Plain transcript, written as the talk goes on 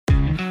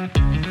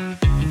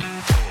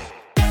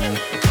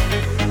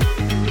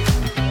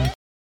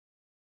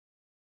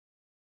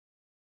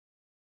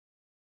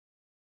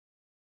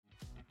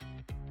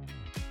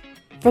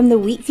From the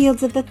wheat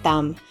fields of the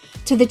Thumb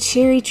to the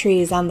cherry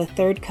trees on the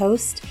Third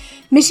Coast,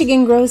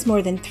 Michigan grows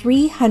more than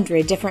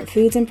 300 different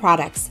foods and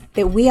products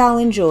that we all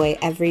enjoy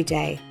every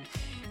day.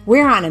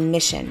 We're on a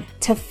mission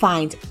to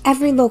find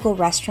every local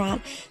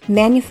restaurant,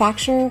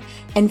 manufacturer,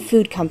 and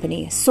food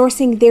company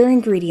sourcing their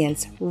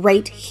ingredients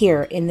right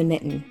here in the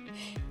Mitten.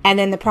 And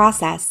in the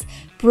process,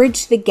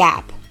 bridge the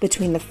gap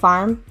between the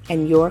farm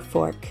and your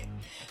fork.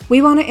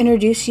 We want to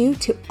introduce you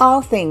to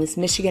all things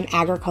Michigan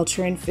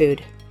agriculture and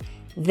food.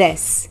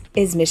 This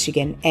is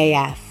Michigan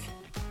AF.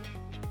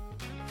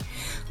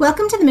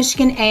 Welcome to the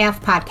Michigan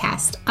AF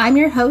podcast. I'm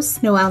your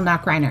host, Noelle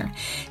Knockreiner.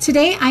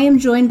 Today, I am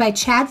joined by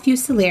Chad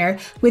Fusilier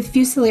with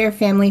Fusilier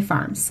Family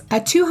Farms, a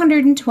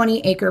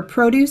 220-acre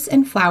produce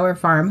and flower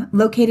farm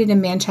located in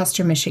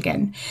Manchester,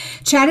 Michigan.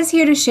 Chad is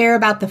here to share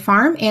about the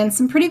farm and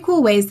some pretty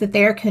cool ways that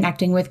they are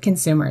connecting with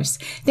consumers.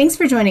 Thanks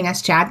for joining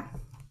us, Chad.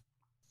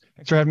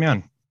 Thanks for having me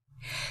on.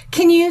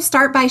 Can you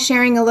start by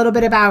sharing a little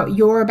bit about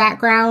your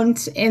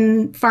background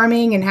in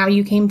farming and how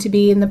you came to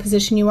be in the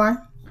position you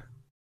are?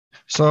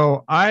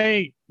 So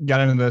I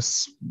got into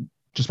this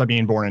just by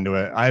being born into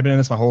it. I've been in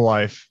this my whole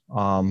life.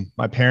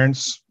 My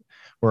parents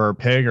were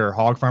pig or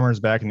hog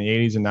farmers back in the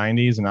 80s and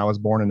 90s, and I was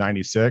born in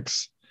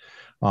 96.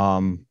 If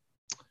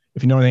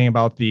you know anything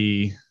about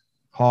the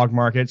hog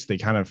markets, they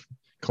kind of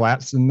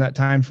collapsed in that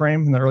time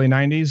frame in the early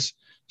 90s.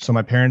 So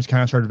my parents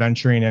kind of started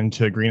venturing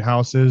into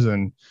greenhouses,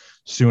 and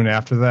soon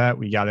after that,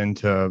 we got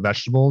into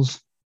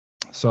vegetables.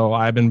 So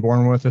I've been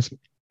born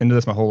into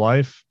this my whole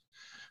life.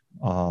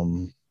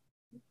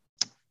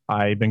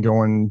 I've been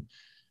going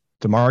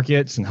to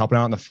markets and helping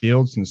out in the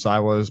field since I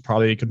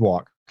could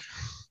walk.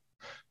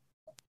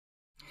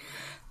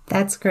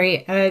 That's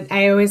great.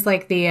 I always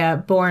like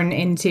the born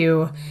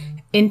into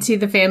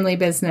the family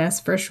business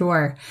for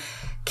sure.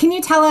 Can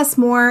you tell us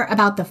more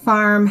about the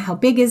farm? How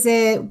big is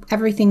it?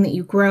 Everything that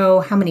you grow,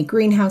 how many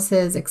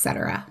greenhouses,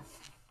 etc.?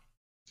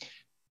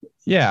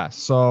 Yeah.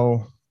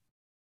 So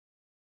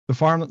the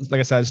farm, like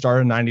I said,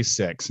 started in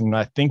 96, and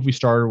I think we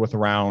started with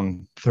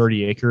around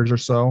 30 acres or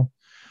so.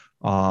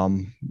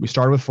 We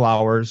started with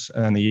flowers,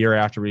 and then the year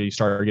after we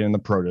started getting the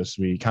produce,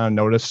 we kind of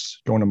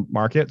noticed going to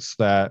markets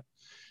that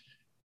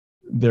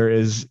there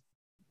is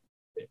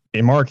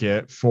a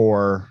market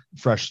for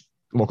fresh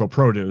local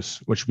produce,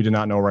 which we did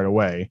not know right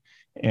away.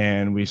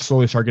 And we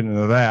slowly started getting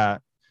into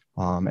that.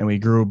 And we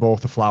grew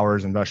both the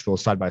flowers and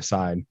vegetables side by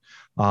side.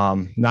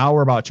 Now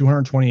we're about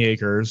 220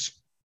 acres.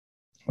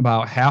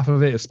 About half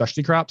of it is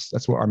specialty crops.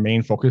 That's what our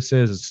main focus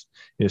is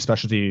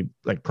specialty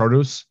like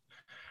produce.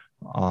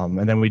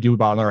 And then we do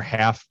about another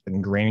half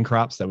in grain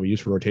crops that we use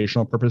for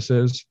rotational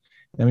purposes.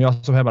 And we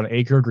also have about an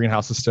acre of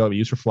greenhouses still that we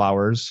use for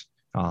flowers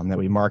that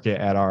we market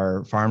at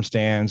our farm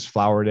stands,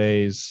 flower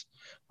days,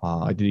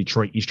 like the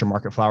Detroit Easter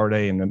Market Flower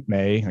Day in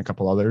May, and a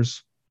couple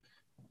others.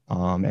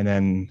 And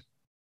then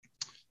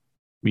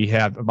we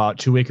have about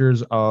 2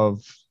 acres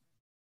of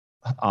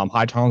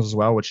high tunnels as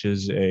well, which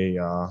is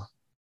a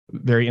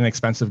very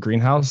inexpensive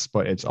greenhouse,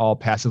 but it's all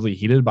passively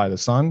heated by the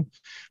sun.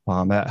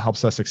 That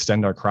helps us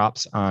extend our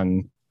crops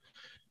on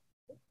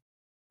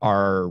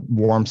our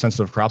warm,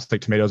 sensitive crops like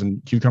tomatoes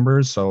and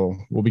cucumbers. So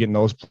we'll be getting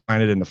those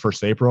planted in the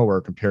 1st of April,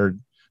 where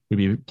we'd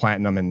be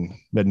planting them in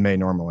mid-May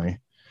normally.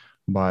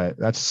 But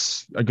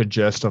that's a good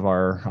gist of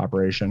our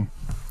operation.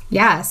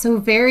 Yeah, so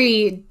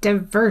very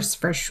diverse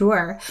for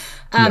sure.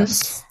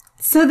 Yes.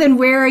 So then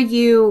where are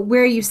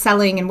you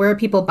selling, and where are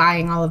people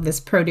buying all of this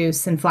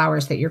produce and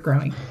flowers that you're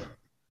growing?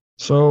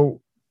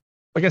 So,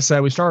 like I said,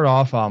 we started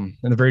off in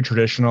the very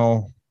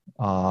traditional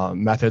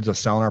methods of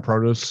selling our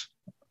produce.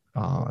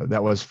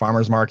 That was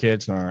farmers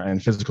markets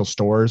and physical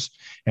stores.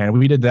 And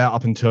we did that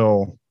up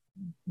until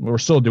we're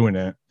still doing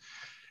it.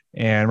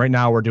 And right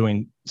now we're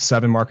doing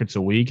 7 markets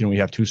a week, and we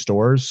have 2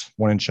 stores,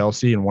 one in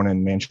Chelsea and one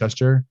in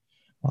Manchester.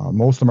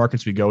 Most of the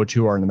markets we go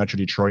to are in the Metro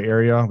Detroit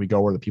area. We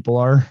go where the people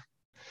are.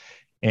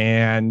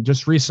 And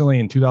just recently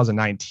in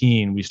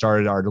 2019, we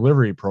started our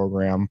delivery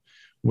program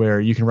where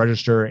you can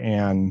register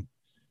and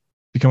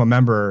become a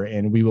member,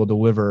 and we will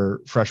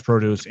deliver fresh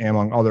produce and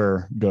among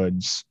other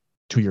goods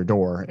to your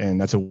door. And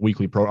that's a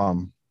weekly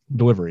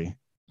delivery.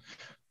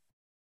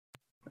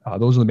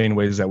 Those are the main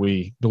ways that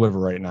we deliver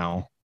right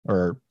now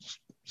or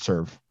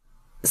serve.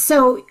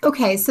 So,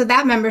 okay, so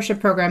that membership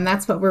program,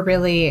 that's what we're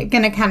really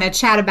going to kind of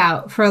chat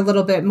about for a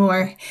little bit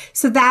more.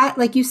 So that,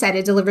 like you said,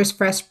 it delivers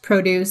fresh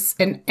produce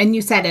and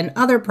you said in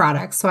other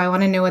products. So I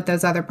want to know what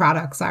those other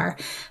products are.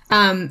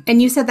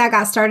 And you said that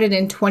got started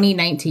in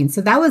 2019.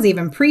 So that was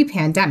even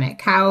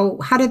pre-pandemic. How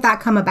did that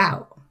come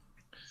about?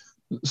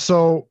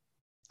 So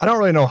I don't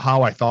really know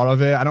how I thought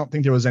of it. I don't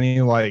think there was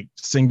any like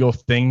single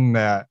thing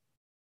that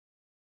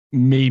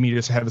made me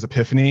just have this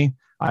epiphany.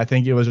 I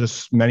think it was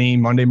just many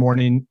Monday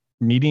morning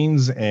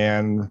meetings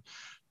and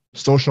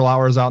social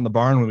hours out in the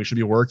barn when we should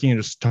be working and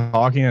just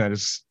talking, and I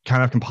just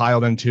kind of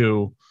compiled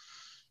into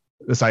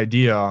this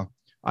idea.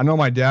 I know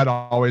my dad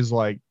always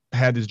like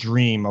had this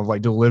dream of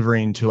like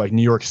delivering to like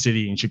New York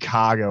City and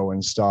Chicago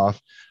and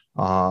stuff.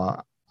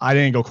 I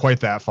didn't go quite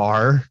that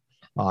far.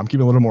 I'm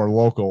keeping a little more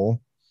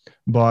local,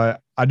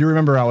 but I do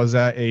remember I was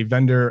at a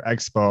vendor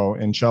expo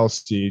in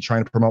Chelsea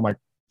trying to promote my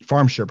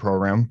farm share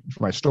program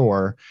for my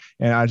store.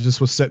 And I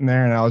just was sitting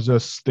there and I was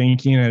just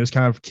thinking, and it just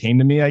kind of came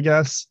to me, I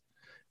guess.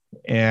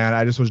 And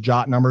I just was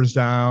jotting numbers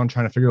down,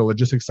 trying to figure the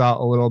logistics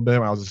out a little bit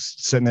when I was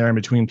just sitting there in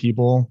between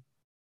people.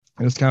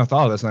 I just kind of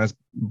thought of this and I just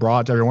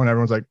brought it to everyone.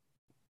 Everyone's like,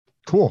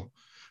 cool.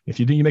 If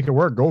you think you make it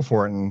work, go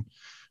for it. And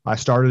I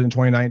started in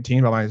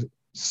 2019 by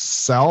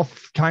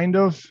myself, kind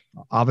of.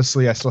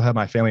 Obviously, I still have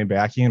my family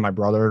backing, my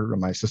brother,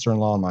 my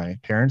sister-in-law, and my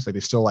parents. Like, they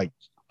still like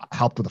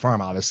helped with the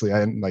farm. Obviously, I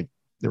didn't like,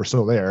 they were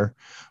still there,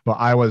 but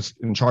I was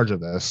in charge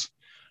of this.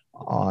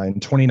 In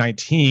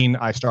 2019,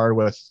 I started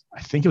with,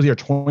 I think it was either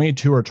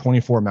 22 or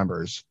 24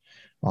 members.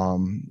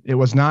 It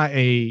was not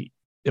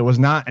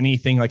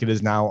anything like it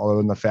is now, other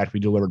than the fact we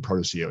delivered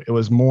produce to you. It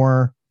was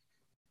more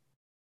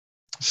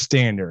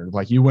standard.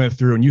 Like, you went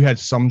through and you had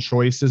some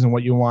choices in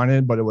what you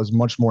wanted, but it was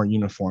much more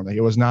uniform. Like,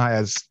 it was not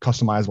as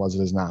customizable as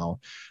it is now.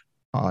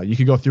 You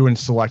could go through and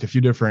select a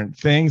few different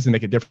things and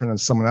make it different than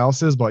someone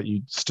else's, but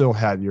you still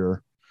had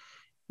your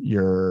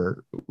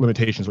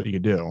limitations, what you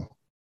could do.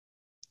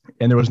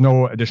 And there was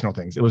no additional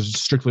things. It was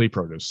strictly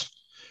produce.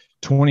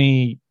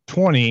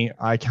 2020,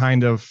 I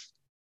kind of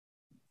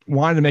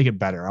wanted to make it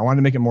better. I wanted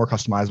to make it more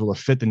customizable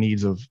to fit the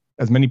needs of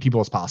as many people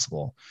as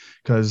possible.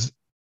 Because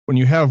when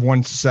you have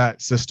one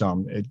set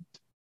system,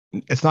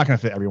 it's not going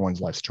to fit everyone's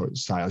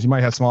lifestyles. You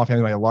might have small families,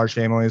 you might have large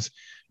families.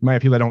 You might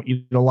have people that don't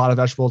eat a lot of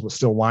vegetables but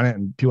still want it,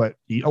 and people that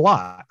eat a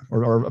lot,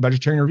 or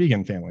vegetarian or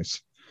vegan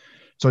families.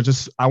 So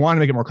I wanted to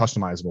make it more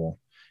customizable.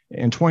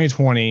 In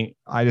 2020,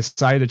 I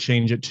decided to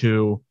change it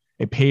to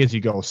a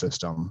pay-as-you-go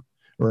system,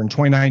 where in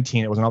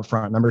 2019, it was an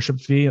upfront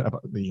membership fee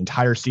the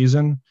entire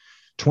season.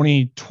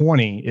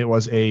 2020, it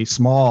was a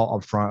small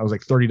upfront. It was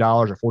like $30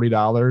 or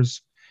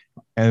 $40.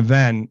 And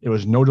then it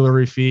was no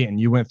delivery fee, and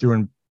you went through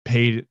and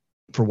paid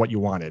for what you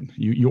wanted.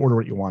 You ordered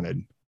what you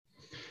wanted.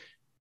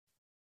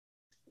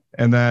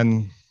 And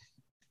then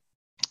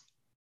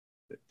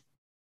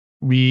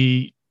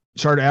we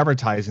started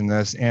advertising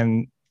this,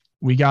 and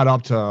we got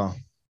up to,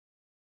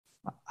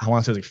 I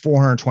want to say, like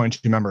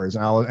 422 members.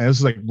 And this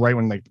is like right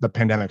when like the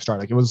pandemic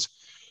started. Like,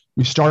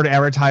 we started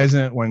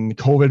advertising it when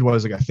COVID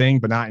was like a thing,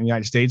 but not in the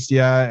United States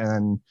yet.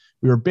 And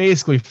we were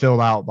basically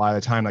filled out by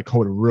the time that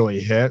COVID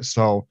really hit.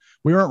 So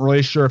we weren't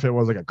really sure if it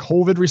was like a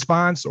COVID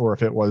response or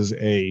if it was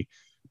a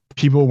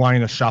people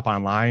wanting to shop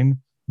online.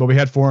 But we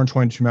had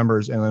 422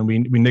 members, and then we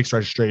nixed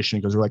registration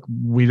because we're like,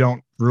 we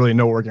don't really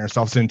know what we're getting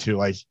ourselves into.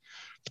 Like,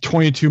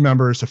 22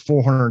 members to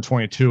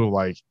 422,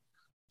 like,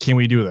 can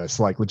we do this?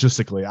 Like,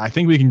 logistically, I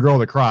think we can grow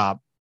the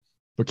crop,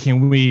 but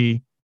can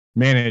we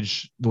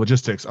manage the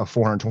logistics of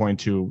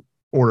 422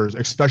 orders,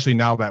 especially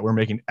now that we're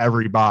making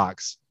every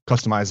box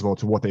customizable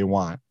to what they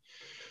want?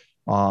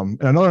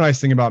 And another nice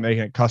thing about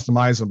making it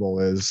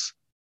customizable is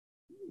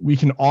we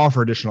can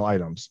offer additional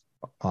items.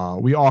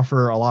 We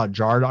offer a lot of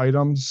jarred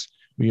items.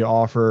 We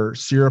offer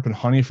syrup and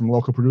honey from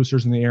local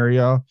producers in the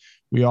area.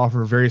 We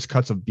offer various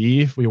cuts of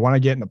beef. We want to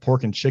get into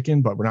pork and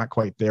chicken, but we're not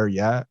quite there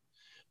yet.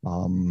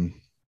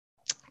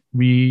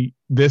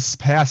 This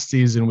past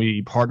season,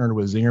 we partnered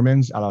with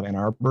Zingerman's out of Ann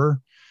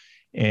Arbor,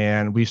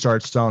 and we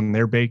started selling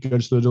their baked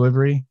goods to the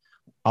delivery.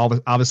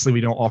 Obviously,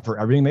 we don't offer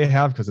everything they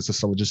have because it's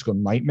just a logistical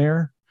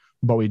nightmare,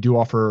 but we do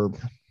offer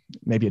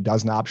maybe a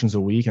dozen options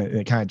a week, and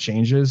it kind of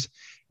changes.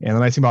 And the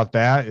nice thing about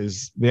that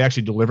is they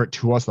actually deliver it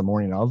to us the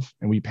morning of,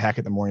 and we pack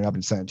it the morning of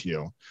and send it to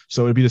you.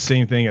 So it'd be the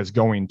same thing as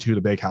going to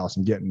the bakehouse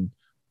and getting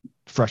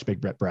fresh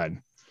baked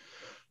bread.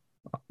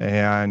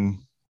 And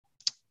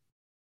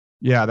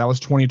yeah, that was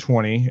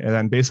 2020. And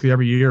then basically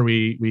every year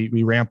we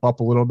ramp up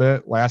a little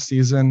bit. Last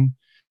season,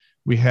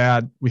 we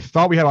thought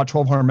we had about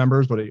 1,200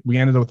 members, but we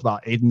ended up with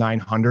about 800 to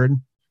 900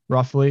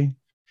 roughly.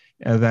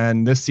 And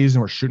then this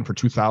season we're shooting for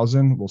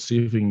 2,000. We'll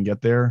see if we can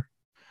get there.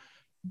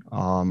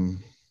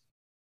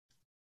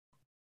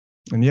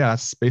 And yeah,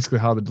 that's basically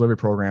how the delivery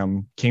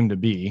program came to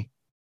be.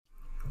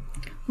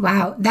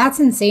 Wow, that's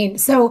insane.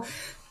 So,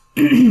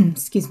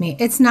 excuse me,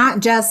 it's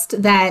not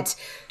just that,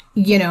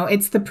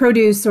 it's the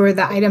produce or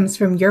the items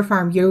from your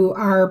farm. You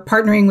are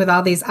partnering with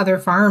all these other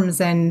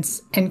farms and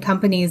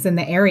companies in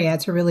the area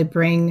to really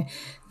bring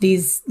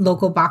these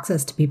local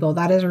boxes to people.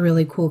 That is a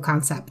really cool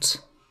concept.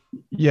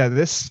 Yeah,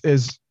 this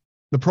is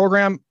the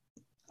program.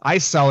 I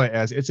sell it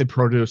as it's a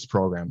produce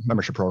program,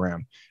 membership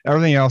program.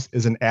 Everything else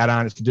is an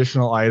add-on. It's an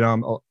additional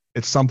item.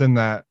 It's something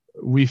that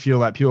we feel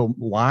that people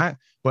want,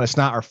 but it's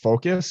not our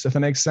focus, if it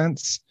makes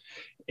sense.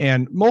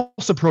 And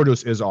most of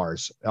produce is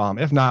ours.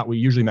 If not, we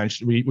usually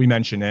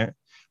mention it.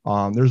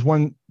 There's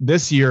one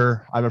this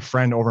year. I have a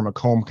friend over in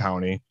Macomb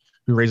County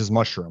who raises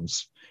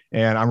mushrooms,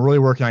 and I'm really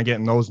working on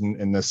getting those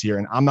in this year.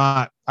 And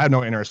I have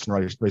no interest in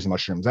raising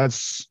mushrooms.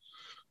 That's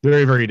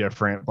very, very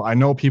different. But I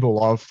know people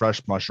love fresh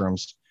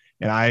mushrooms,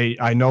 and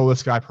I know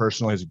this guy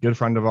personally. He's a good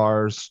friend of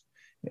ours,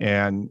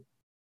 and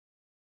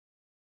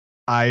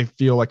I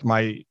feel like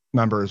my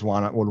members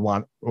would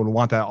want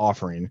that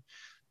offering.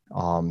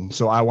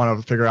 So I want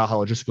to figure out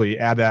how to logistically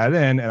add that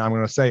in, and I'm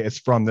going to say it's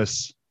from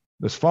this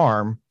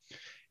farm,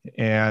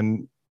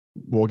 and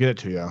we'll get it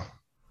to you.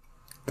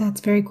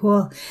 That's very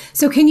cool.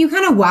 So can you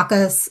kind of walk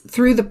us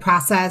through the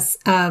process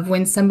of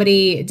when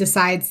somebody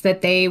decides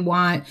that they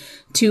want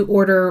to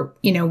order,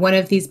 one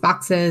of these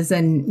boxes,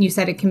 and you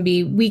said it can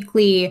be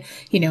weekly,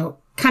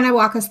 kind of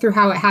walk us through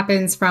how it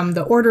happens from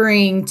the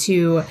ordering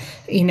to,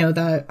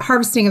 the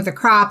harvesting of the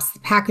crops, the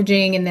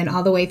packaging, and then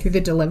all the way through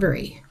the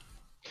delivery.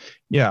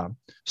 Yeah.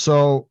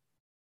 So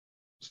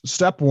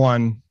step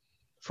one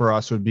for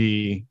us would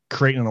be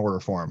creating an order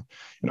form.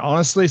 And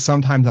honestly,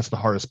 sometimes that's the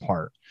hardest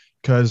part,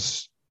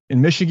 because in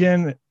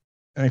Michigan,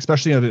 and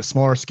especially at a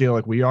smaller scale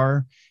like we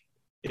are,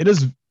 it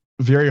is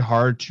very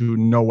hard to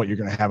know what you're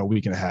going to have a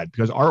week ahead,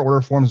 because our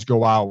order forms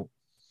go out,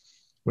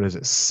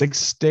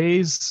 6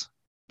 days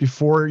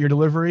before your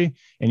delivery,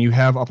 and you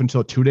have up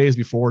until 2 days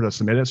before to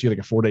submit it. So you have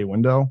like a 4-day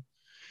window.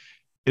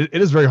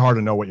 It is very hard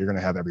to know what you're going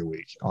to have every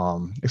week,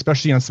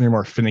 especially on some of your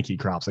more finicky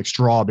crops like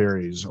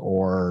strawberries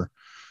or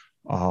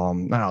I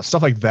don't know,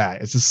 stuff like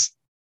that. It's just,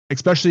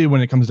 especially when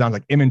it comes down to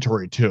like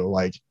inventory too,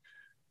 like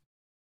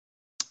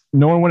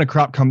knowing when a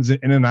crop comes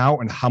in and out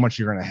and how much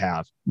you're going to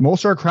have.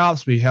 Most of our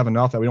crops, we have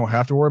enough that we don't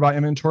have to worry about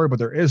inventory, but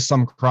there is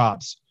some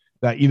crops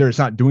that either it's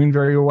not doing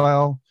very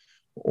well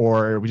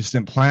or we just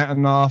didn't plant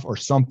enough or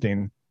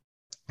something.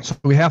 So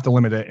we have to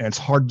limit it, and it's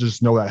hard to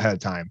just know that ahead of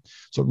time.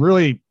 So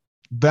really,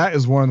 that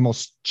is one of the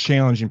most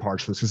challenging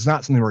parts for this, because it's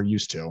not something we're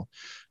used to.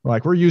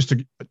 Like, we're used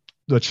to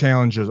the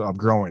challenges of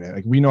growing it.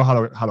 Like, we know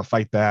how to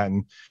fight that,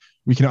 and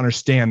we can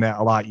understand that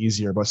a lot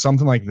easier. But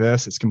something like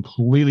this, it's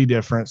completely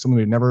different, something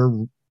we've never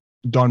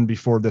done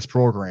before this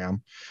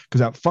program,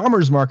 because at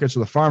farmers markets or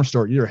the farm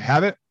store, you either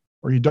have it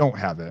or you don't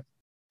have it.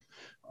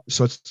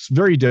 So it's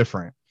very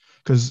different,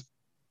 because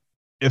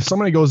if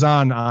somebody goes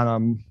on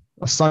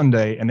a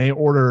Sunday and they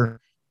order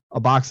a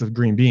box of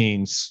green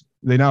beans,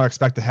 they now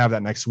expect to have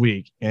that next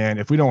week. And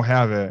if we don't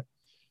have it,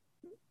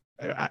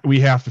 we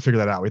have to figure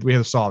that out. We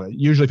have to solve it.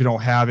 Usually if you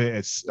don't have it,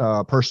 it's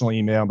a personal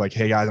email like,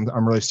 hey guys,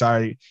 I'm really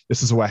sorry.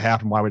 This is what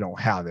happened, why we don't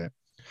have it.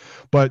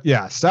 But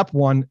yeah, step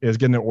one is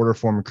getting an order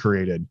form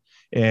created.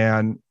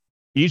 And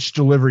each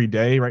delivery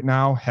day right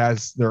now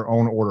has their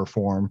own order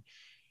form.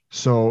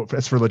 So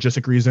it's for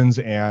logistic reasons.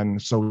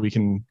 And so if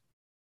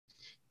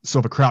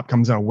a crop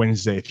comes on a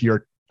Wednesday, if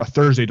you're a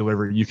Thursday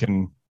delivery, you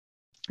can,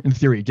 in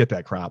theory, get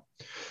that crop.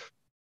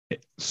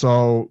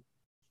 So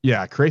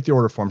yeah, create the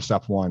order form,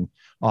 step one.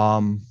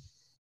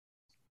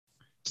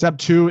 Step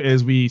two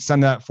is we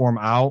send that form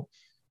out.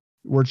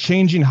 We're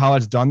changing how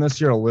it's done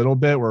this year a little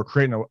bit. We're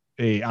creating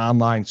a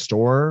online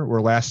store, where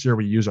last year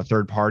we used a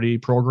third-party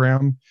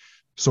program.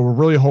 So we're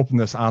really hoping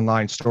this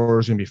online store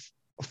is going to be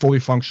fully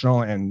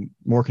functional and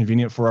more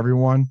convenient for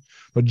everyone.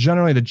 But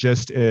generally the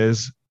gist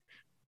is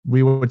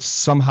we would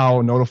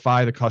somehow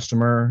notify the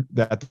customer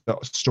that the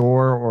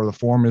store or the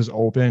form is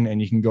open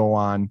and you can go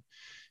on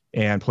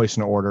and place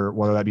an order,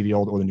 whether that be the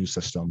old or the new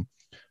system.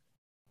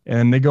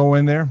 And they go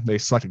in there, they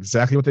select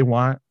exactly what they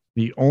want.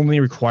 The only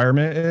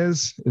requirement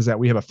is that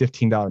we have a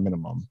 $15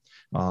 minimum.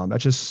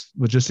 That's just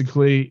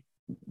logistically,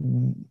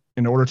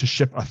 in order to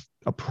ship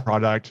a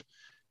product,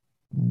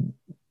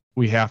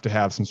 we have to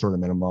have some sort of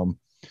minimum.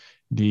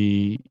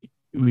 We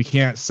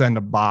can't send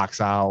a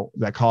box out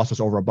that costs us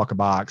over $1 a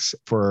box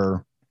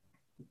for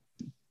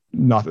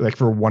nothing, like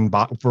for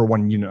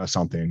one unit or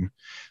something.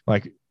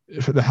 Like,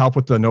 for the help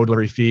with the no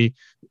delivery fee,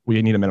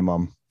 we need a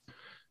minimum.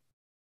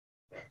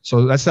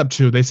 So that's step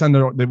two.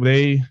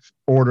 They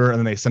order and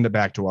then they send it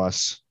back to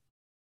us.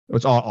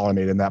 It's all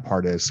automated, and that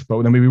part is.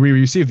 But then we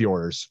receive the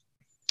orders.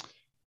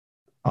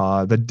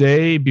 The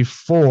day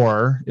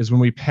before is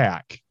when we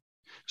pack.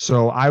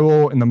 So I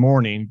will, in the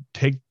morning,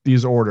 take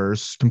these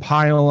orders,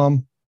 compile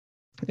them,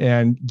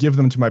 and give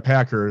them to my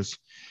packers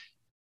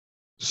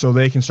so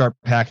they can start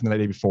packing the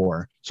day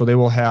before. So they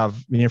will have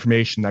the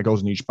information that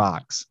goes in each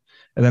box.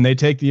 And then they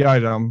take the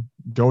item,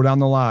 go down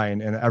the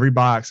line, and every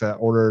box that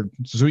ordered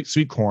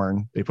sweet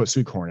corn, they put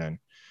sweet corn in.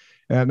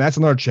 And that's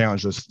another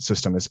challenge this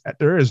system is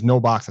there is no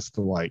box that's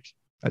alike.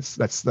 That's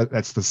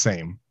the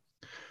same.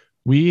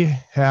 We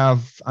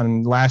have,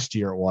 on last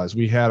year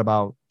we had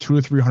about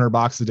 200 to 300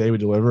 boxes a day we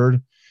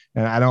delivered.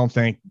 And I don't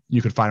think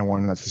you could find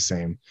one that's the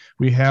same.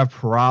 We have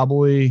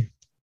probably,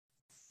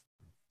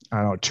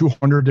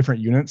 200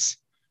 different units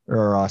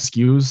or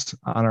SKUs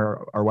on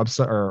our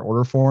website, our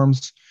order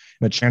forms.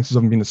 And the chances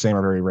of them being the same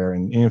are very rare.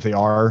 And even if they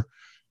are,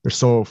 they're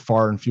so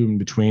far and few in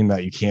between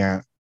that you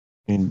can't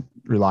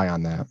rely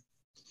on that.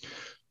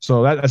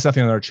 So that's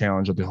definitely another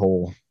challenge of the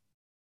whole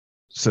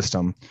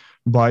system.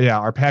 But yeah,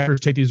 our packers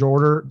take these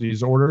orders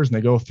and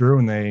they go through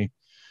and they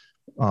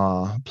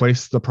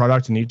place the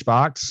product in each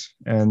box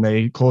and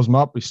they close them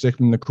up. We stick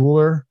them in the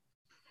cooler,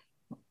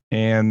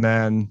 and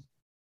then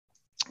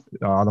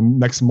the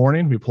next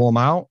morning we pull them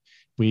out.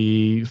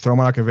 We throw them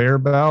on a conveyor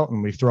belt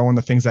and we throw in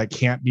the things that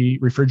can't be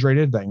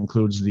refrigerated. That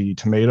includes the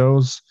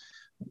tomatoes,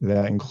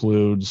 that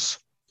includes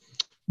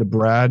the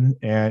bread,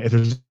 and if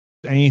there's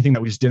anything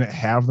that we just didn't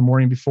have the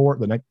morning before,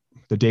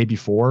 the day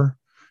before,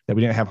 that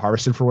we didn't have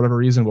harvested for whatever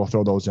reason, we'll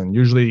throw those in.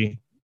 Usually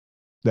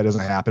that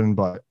doesn't happen,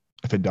 but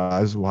if it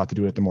does, we'll have to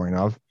do it the morning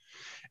of.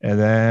 And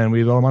then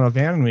we load them on a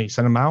van and we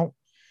send them out.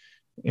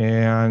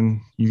 And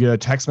you get a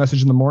text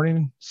message in the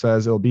morning,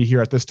 says it'll be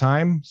here at this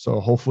time. So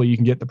hopefully you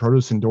can get the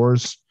produce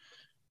indoors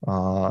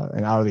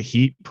and out of the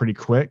heat pretty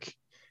quick.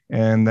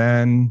 And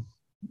then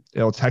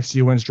it'll text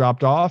you when it's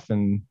dropped off,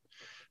 and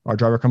our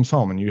driver comes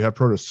home and you have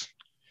produce.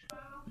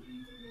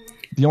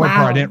 The only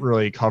part I didn't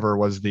really cover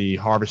was the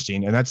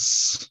harvesting, and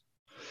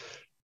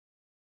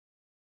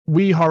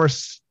we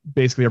harvest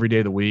basically every day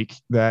of the week.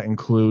 That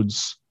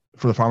includes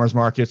for the farmers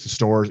markets, the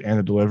stores, and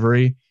the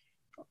delivery.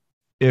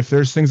 If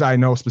there's things I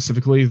know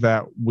specifically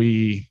that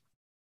we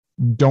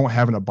don't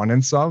have an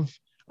abundance of,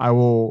 I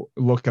will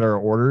look at our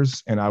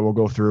orders and I will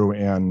go through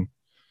and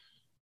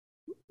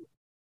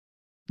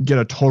get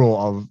a total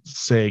of,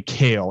 say,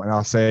 kale. And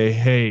I'll say,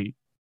 hey,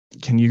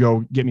 can you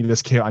go get me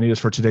this kale? I need this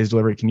for today's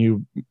delivery. Can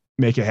you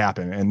make it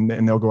happen?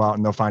 And they'll go out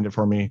and they'll find it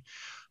for me.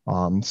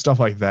 Stuff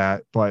like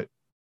that. But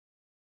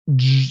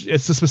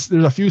there's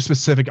a few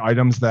specific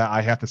items that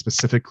I have to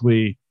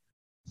specifically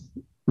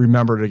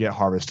remember to get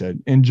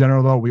harvested. In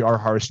general, though, we are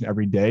harvesting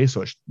every day,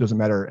 so it doesn't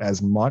matter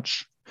as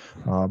much.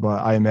 But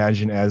I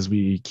imagine as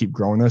we keep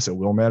growing this, it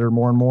will matter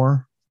more and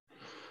more.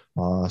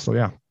 So,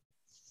 yeah.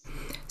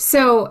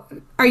 So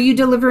are you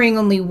delivering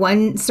only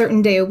one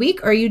certain day a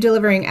week, or are you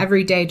delivering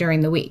every day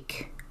during the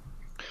week?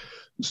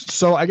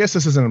 So I guess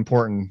this is an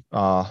important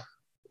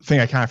thing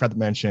I kind of forgot to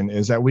mention,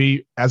 is that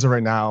we, as of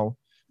right now,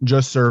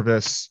 just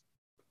service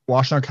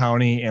Washtenaw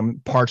County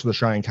and parts of the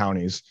surrounding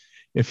counties.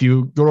 If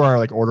you go to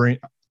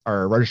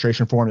our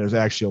registration form, there's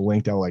actually a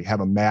link that will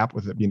have a map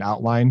with it being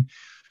outlined.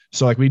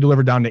 So we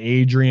deliver down to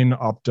Adrian,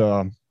 up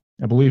to,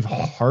 I believe,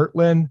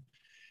 Heartland,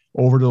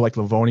 over to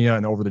Livonia,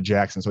 and over to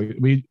Jackson. So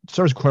we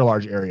service quite a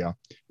large area,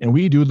 and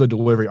we do the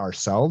delivery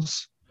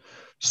ourselves.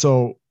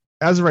 So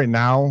as of right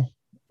now,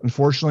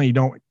 unfortunately, you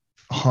don't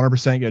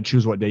 100% get to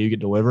choose what day you get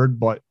delivered,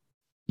 but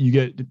you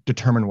get to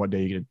determine what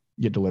day you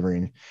get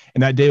delivering.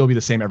 And that day will be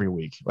the same every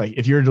week.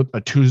 If you're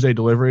a Tuesday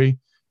delivery,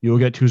 you'll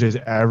get Tuesdays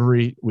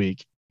every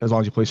week, as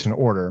long as you place an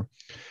order.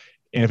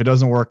 And if it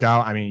doesn't work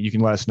out, you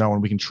can let us know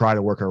and we can try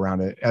to work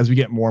around it. As we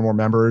get more and more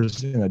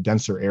members in a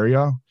denser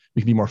area,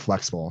 we can be more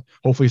flexible.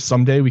 Hopefully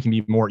someday we can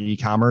be more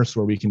e-commerce,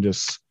 where we can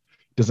just,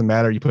 doesn't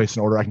matter, you place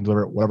an order, I can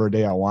deliver it whatever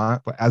day I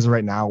want. But as of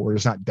right now, we're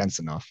just not dense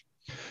enough.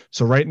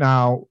 So right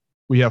now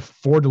we have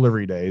 4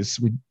 delivery days.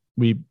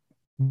 We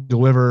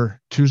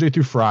deliver Tuesday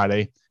through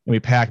Friday, and we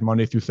pack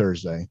Monday through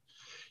Thursday.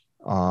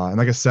 And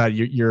like I said,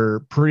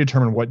 you're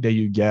predetermined what day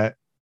you get.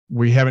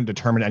 We haven't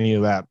determined any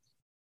of that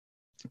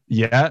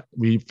yet.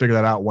 We figure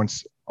that out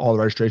once all the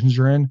registrations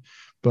are in,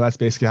 but that's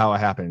basically how it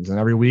happens. And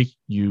every week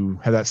you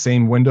have that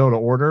same window to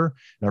order,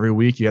 and every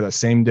week you have that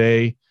same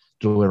day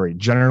delivery.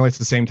 Generally it's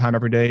the same time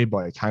every day,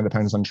 but it kind of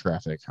depends on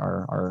traffic.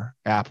 Our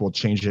app will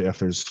change it if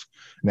there's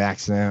an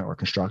accident or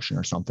construction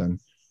or something.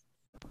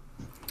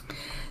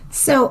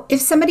 So if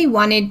somebody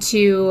wanted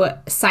to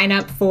sign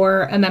up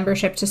for a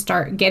membership to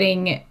start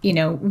getting,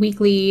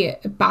 weekly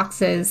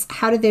boxes,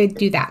 how do they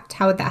do that?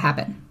 How would that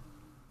happen?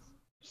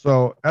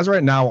 So as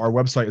right now, our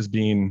website is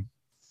being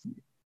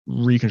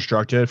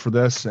reconstructed for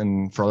this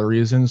and for other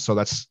reasons. So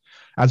that's,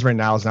 as right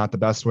now, is not the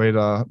best way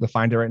to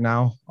find it right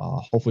now.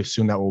 Hopefully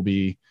soon that will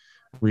be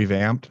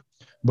revamped.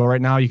 But right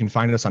now you can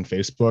find us on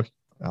Facebook.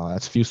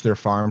 That's Fusilier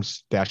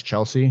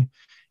Farms-Chelsea.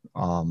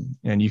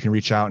 And you can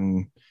reach out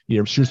and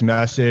either shoot us a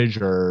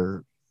message,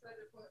 or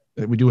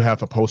we do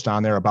have a post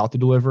on there about the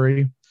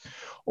delivery,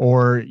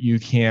 or you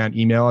can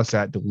email us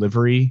at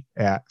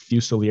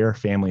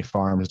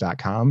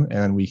delivery@fusilierfamilyfarms.com,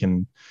 and we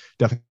can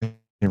definitely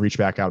reach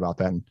back out about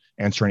that and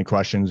answer any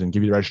questions and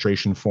give you the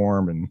registration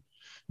form.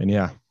 And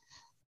yeah.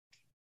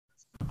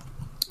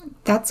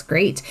 That's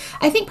great.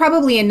 I think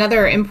probably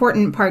another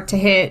important part to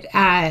hit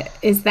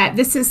is that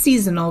this is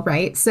seasonal,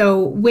 right?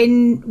 So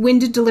when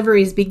do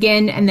deliveries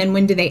begin, and then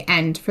when do they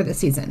end for the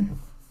season?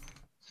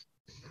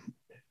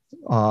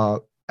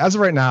 As of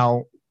right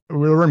now,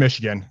 we're in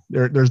Michigan.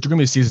 There's going to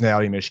be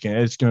seasonality in Michigan.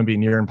 It's going to be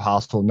near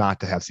impossible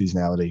not to have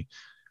seasonality.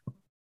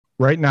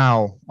 Right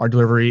now, our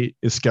delivery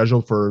is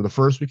scheduled for the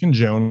first week in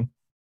June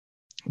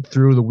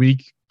through the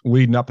week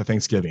leading up to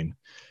Thanksgiving.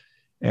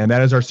 And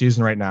that is our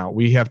season right now.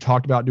 We have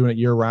talked about doing it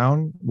year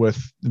round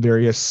with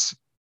various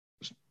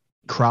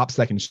crops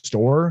that can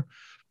store,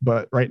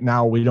 but right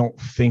now we don't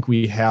think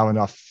we have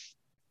enough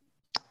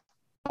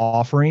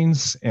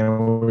offerings,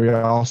 and we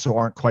also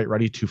aren't quite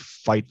ready to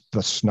fight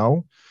the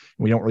snow.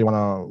 We don't really want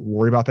to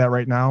worry about that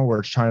right now.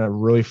 We're trying to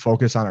really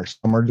focus on our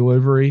summer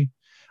delivery.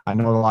 I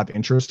know a lot of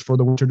interest for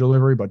the winter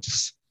delivery, but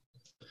just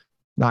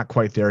not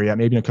quite there yet.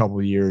 Maybe in a couple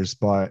of years,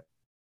 but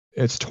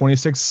it's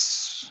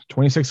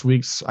 26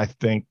 weeks, I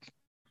think.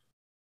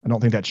 I don't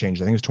think that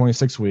changed. I think it's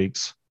 26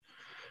 weeks.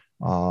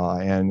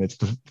 And it's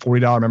the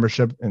 $40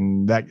 membership,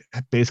 and that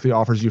basically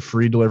offers you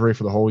free delivery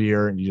for the whole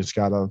year, and you just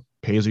got to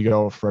pay as you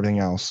go for everything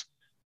else.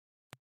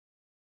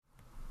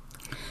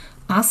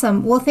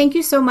 Awesome. Well, thank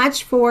you so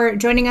much for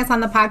joining us on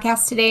the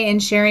podcast today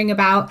and sharing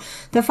about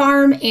the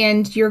farm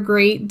and your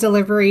great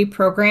delivery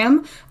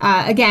program.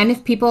 Again,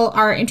 if people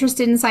are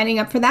interested in signing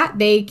up for that,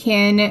 they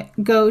can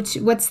go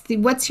to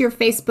what's your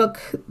Facebook?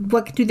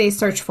 What do they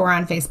search for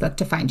on Facebook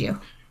to find you?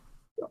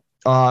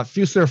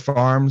 Fusilier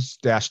Farms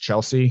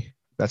 -Chelsea.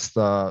 That's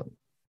the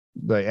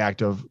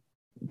active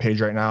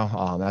page right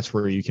now. That's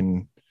where you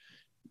can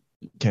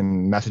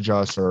message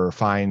us or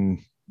find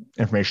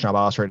information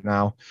about us right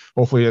now.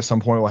 Hopefully at some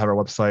point we'll have our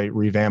website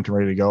revamped and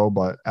ready to go,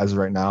 but as of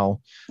right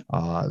now,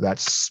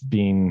 that's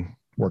being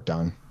worked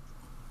on.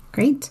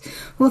 Great.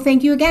 Well,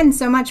 thank you again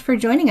so much for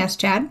joining us,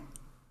 Chad.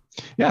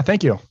 Yeah,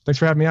 thank you. Thanks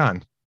for having me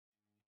on.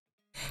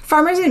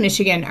 Farmers in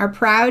Michigan are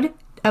proud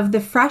of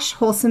the fresh,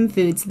 wholesome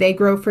foods they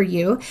grow for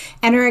you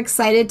and are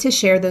excited to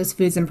share those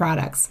foods and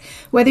products.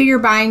 Whether you're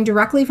buying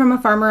directly from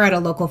a farmer at a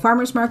local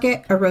farmer's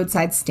market, a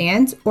roadside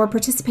stand, or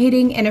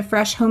participating in a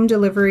fresh home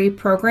delivery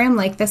program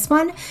like this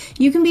one,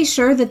 you can be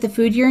sure that the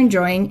food you're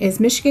enjoying is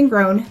Michigan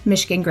grown,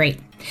 Michigan great.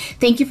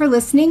 Thank you for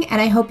listening,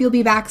 and I hope you'll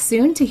be back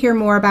soon to hear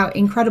more about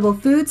incredible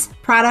foods,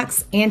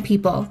 products, and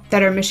people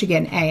that are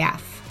Michigan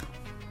AF.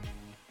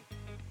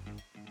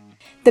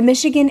 The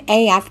Michigan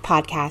AF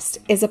podcast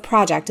is a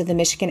project of the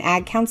Michigan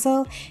Ag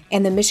Council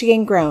and the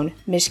Michigan Grown,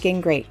 Michigan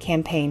Great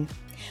campaign.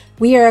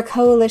 We are a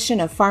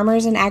coalition of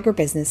farmers and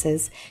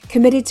agribusinesses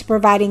committed to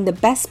providing the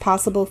best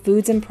possible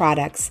foods and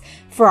products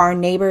for our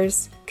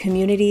neighbors,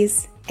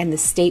 communities, and the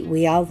state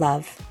we all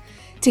love.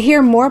 To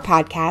hear more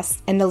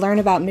podcasts and to learn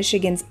about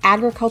Michigan's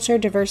agriculture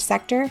diverse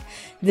sector,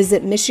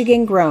 visit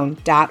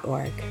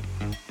michigangrown.org.